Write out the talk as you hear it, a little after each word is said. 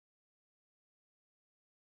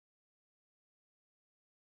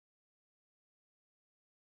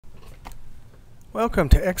Welcome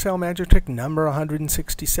to Excel Magic Trick number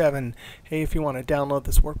 167. Hey, if you want to download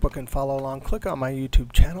this workbook and follow along, click on my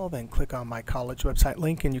YouTube channel, then click on my college website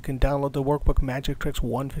link, and you can download the workbook Magic Tricks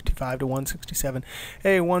 155 to 167.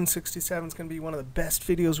 Hey, 167 is going to be one of the best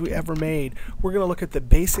videos we ever made. We're going to look at the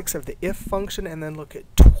basics of the if function and then look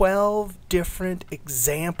at 12 different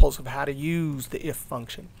examples of how to use the if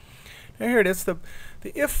function. Now here it is. The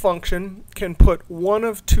if function can put one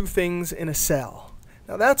of two things in a cell.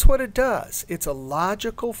 Now that's what it does. It's a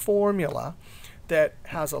logical formula that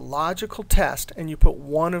has a logical test, and you put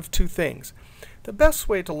one of two things. The best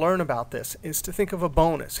way to learn about this is to think of a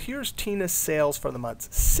bonus. Here's Tina's sales for the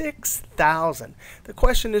month, $6,000. The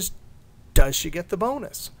question is, does she get the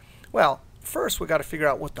bonus? Well, first we got to figure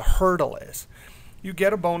out what the hurdle is. You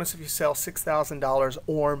get a bonus if you sell $6,000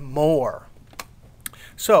 or more.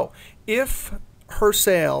 So if her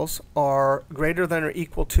sales are greater than or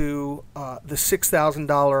equal to the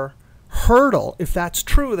 $6,000 hurdle, if that's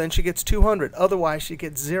true, then she gets 200. Otherwise, she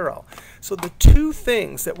gets 0. So the two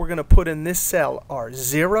things that we're going to put in this cell are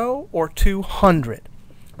 0 or 200.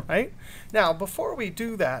 Right? Now, before we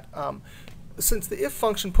do that, since the if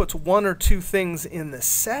function puts one or two things in the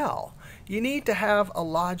cell, you need to have a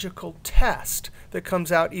logical test that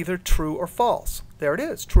comes out either true or false. There it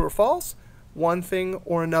is, true or false. One thing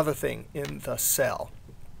or another thing in the cell.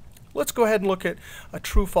 Let's go ahead and look at a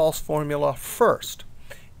true-false formula first.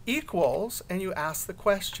 Equals, and you ask the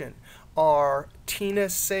question, are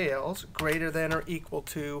Tina's sales greater than or equal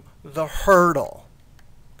to the hurdle?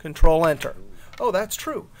 Control Enter. Oh, that's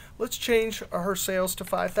true. Let's change her sales to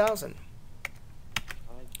 5,000.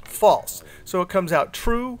 False. So it comes out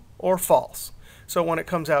true or false. So when it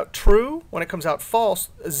comes out true, when it comes out false,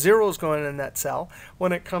 0 is going in that cell.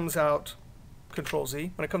 When it comes out Control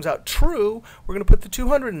Z. When it comes out true, we're going to put the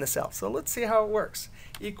 200 in the cell. So let's see how it works.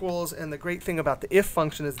 Equals, and the great thing about the if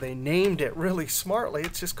function is they named it really smartly.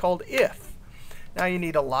 It's just called if. Now you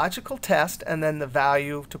need a logical test and then the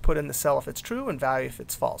value to put in the cell if it's true and value if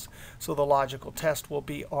it's false. So the logical test will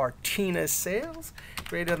be, are Tina's sales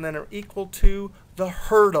greater than or equal to the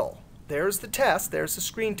hurdle? There's the test. There's the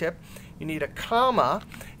screen tip. You need a comma,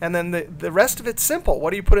 and then the rest of it's simple.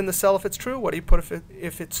 What do you put in the cell if it's true? What do you put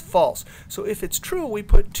if it's false? So if it's true, we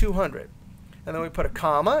put 200. And then we put a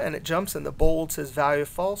comma, and it jumps, and the bold says value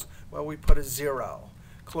false. Well, we put a 0.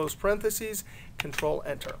 Close parentheses, Control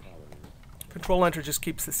Enter. Control Enter just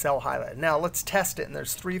keeps the cell highlighted. Now let's test it, and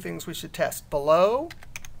there's 3 things we should test. Below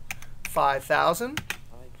 5,000,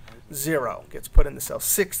 0 gets put in the cell.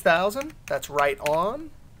 6,000, that's right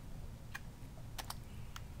on.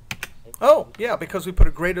 Oh, yeah, because we put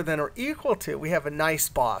a greater than or equal to, we have a nice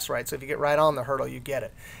boss, right? So if you get right on the hurdle, you get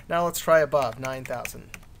it. Now let's try above,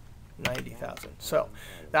 9,000, 90,000. So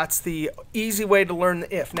that's the easy way to learn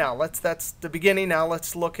the if. Now, that's the beginning. Now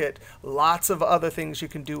let's look at lots of other things you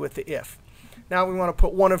can do with the if. Now we want to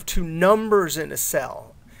put one of two numbers in a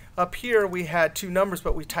cell. Up here, we had 2 numbers,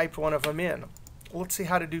 but we typed one of them in. Let's see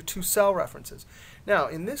how to do 2 cell references. Now,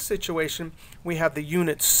 in this situation, we have the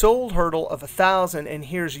units sold hurdle of 1,000, and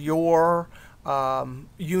here's your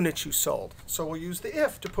units you sold. So we'll use the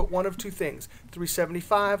if to put one of two things,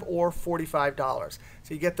 $375 or $45.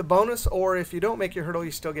 So you get the bonus, or if you don't make your hurdle,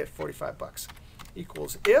 you still get 45 bucks.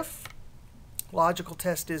 Equals if. Logical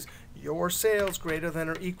test is your sales greater than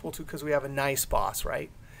or equal to, because we have a nice boss,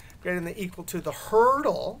 right? Greater than or equal to the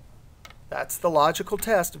hurdle. That's the logical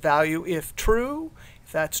test. Value if true.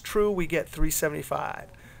 If that's true, we get 375.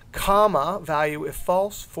 Comma, value if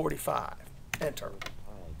false, 45. Enter.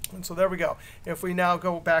 And so there we go. If we now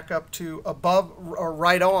go back up to above or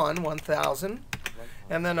right on 1,000,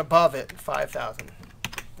 and then above it 5,000.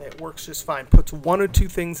 It works just fine. Puts one or two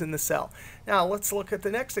things in the cell. Now let's look at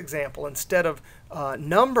the next example. Instead of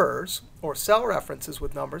numbers or cell references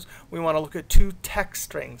with numbers, we want to look at 2 text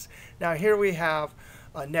strings. Now here we have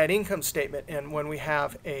a net income statement, and when we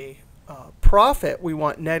have a profit, we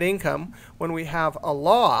want net income. When we have a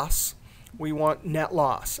loss, we want net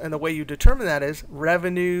loss. And the way you determine that is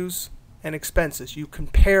revenues and expenses. You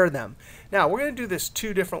compare them. Now, we're going to do this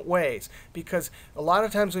 2 different ways, because a lot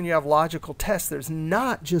of times when you have logical tests, there's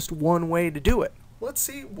not just one way to do it. Let's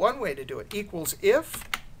see one way to do it. Equals if,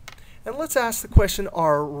 and let's ask the question,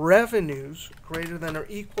 are revenues greater than or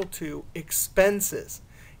equal to expenses?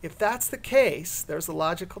 If that's the case, there's the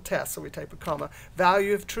logical test. So we type a comma.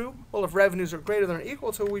 Value if true. Well, if revenues are greater than or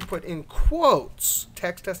equal to, we put in quotes.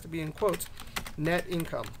 Text has to be in quotes. Net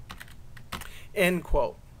income. End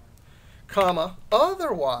quote. Comma.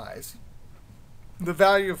 Otherwise, the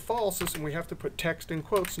value of false is, and we have to put text in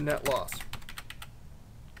quotes, net loss.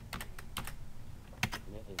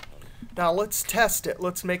 Now let's test it.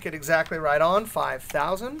 Let's make it exactly right on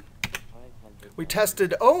 5,000. We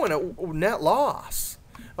tested, oh, and a net loss.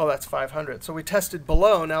 Oh, that's 500. So we tested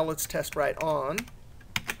below. Now let's test right on.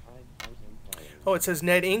 Oh, it says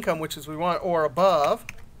net income, which is we want, or above.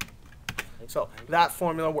 So that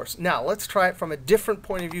formula works. Now let's try it from a different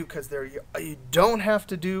point of view, because there you don't have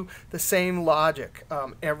to do the same logic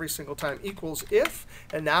every single time. Equals if,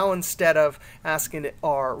 and now instead of asking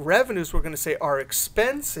our revenues, we're going to say our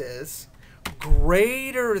expenses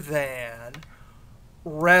greater than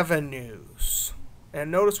revenues. And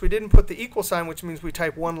notice we didn't put the equal sign, which means we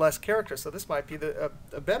type one less character. So this might be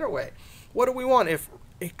a better way. What do we want if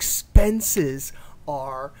expenses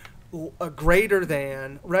are greater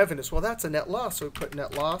than revenues? Well, that's a net loss. So we put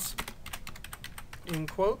net loss in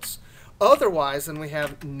quotes. Otherwise, then we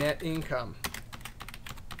have net income.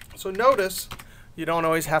 So notice you don't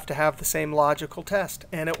always have to have the same logical test.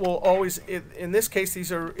 And it will always, in this case,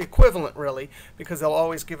 these are equivalent, really, because they'll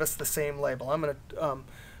always give us the same label. I'm going to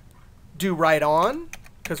do right on,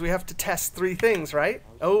 because we have to test three things, right?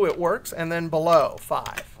 Oh, it works. And then below,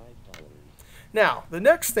 5. Now, the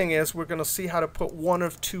next thing is we're going to see how to put one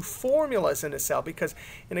of two formulas in a cell, because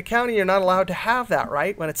in accounting, you're not allowed to have that,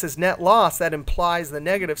 right? When it says net loss, that implies the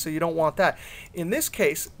negative, so you don't want that. In this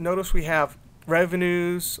case, notice we have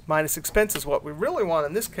revenues minus expenses. What we really want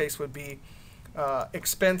in this case would be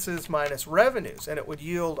expenses minus revenues, and it would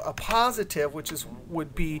yield a positive, which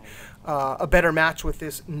would be a better match with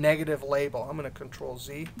this negative label. I'm going to Control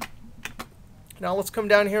Z. Now let's come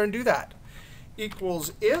down here and do that.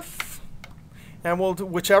 Equals if. And we'll do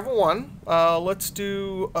whichever one. Let's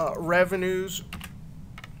do revenues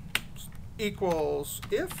equals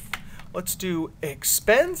if. Let's do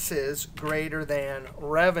expenses greater than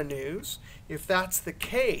revenues. If that's the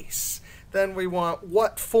case, then we want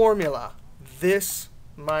what formula? This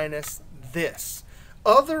minus this.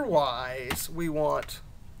 Otherwise, we want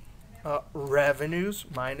revenues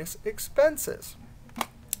minus expenses.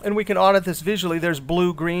 And we can audit this visually. There's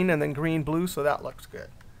blue, green, and then green, blue, so that looks good.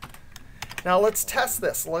 Now let's test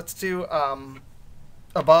this. Let's do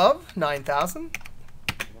above 9,000.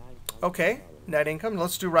 OK, net income.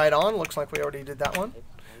 Let's do right on. Looks like we already did that one.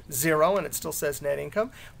 0, and it still says net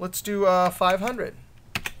income. Let's do 500.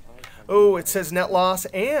 Oh, it says net loss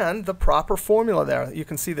and the proper formula there. You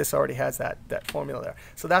can see this already has that formula there.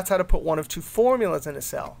 So that's how to put one of two formulas in a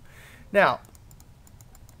cell. Now,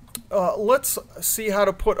 let's see how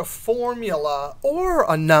to put a formula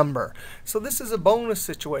or a number. So this is a bonus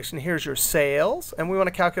situation. Here's your sales, and we want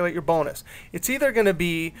to calculate your bonus. It's either going to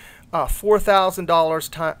be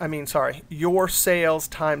 $4,000 your sales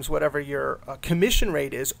times whatever your commission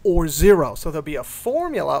rate is, or 0. So there'll be a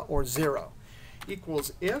formula or 0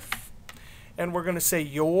 equals if. And we're going to say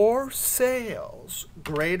your sales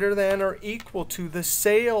greater than or equal to the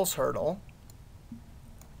sales hurdle.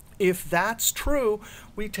 If that's true,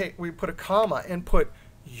 we put a comma and put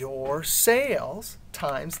your sales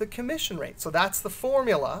times the commission rate. So that's the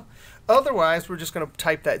formula. Otherwise, we're just going to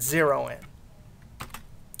type that 0 in.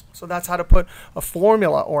 So that's how to put a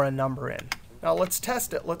formula or a number in. Now let's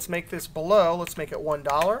test it. Let's make this below. Let's make it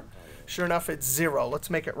 $1. Sure enough, it's 0.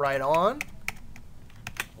 Let's make it right on.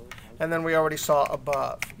 And then we already saw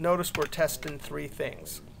above. Notice we're testing three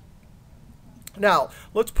things. Now,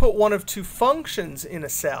 let's put one of two functions in a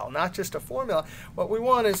cell, not just a formula. What we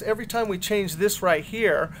want is every time we change this right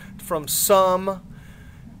here from sum,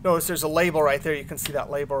 notice there's a label right there. You can see that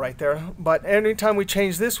label right there. But anytime we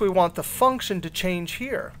change this, we want the function to change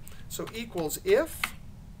here. So equals if.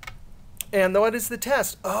 And what is the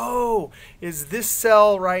test? Oh, is this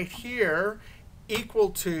cell right here equal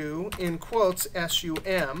to, in quotes,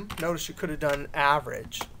 SUM. Notice you could have done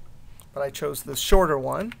average, but I chose the shorter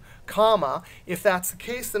one, comma. If that's the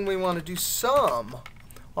case, then we want to do sum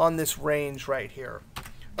on this range right here.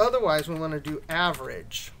 Otherwise, we want to do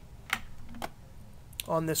average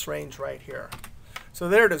on this range right here. So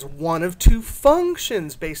there it is, one of two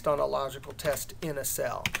functions based on a logical test in a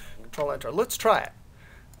cell. Control Enter. Let's try it.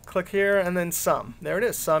 Click here and then sum. There it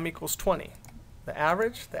is, sum equals 20. The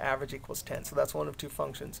average equals 10. So that's one of two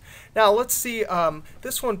functions. Now let's see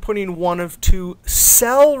this one putting one of two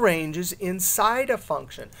cell ranges inside a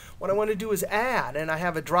function. What I want to do is add, and I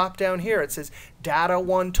have a drop down here. It says data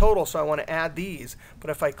 1 total, so I want to add these. But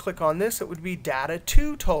if I click on this, it would be data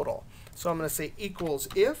 2 total. So I'm going to say equals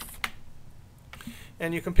if,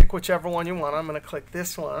 and you can pick whichever one you want. I'm going to click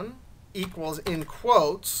this one, equals in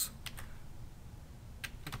quotes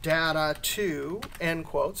data 2, end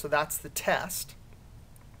quote. So that's the test.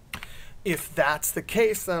 If that's the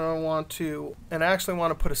case, then I want to, and I actually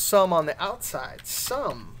want to put a sum on the outside,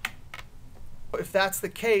 sum. If that's the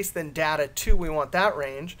case, then data 2, we want that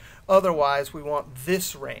range. Otherwise, we want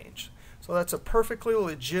this range. So that's a perfectly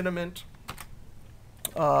legitimate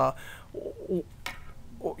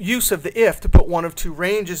use of the if to put one of two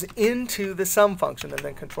ranges into the sum function and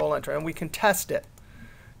then control enter. And we can test it.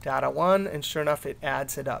 Data 1, and sure enough, it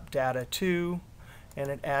adds it up. Data 2, and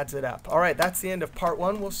it adds it up. All right, that's the end of part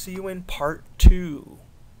 1. We'll see you in part 2.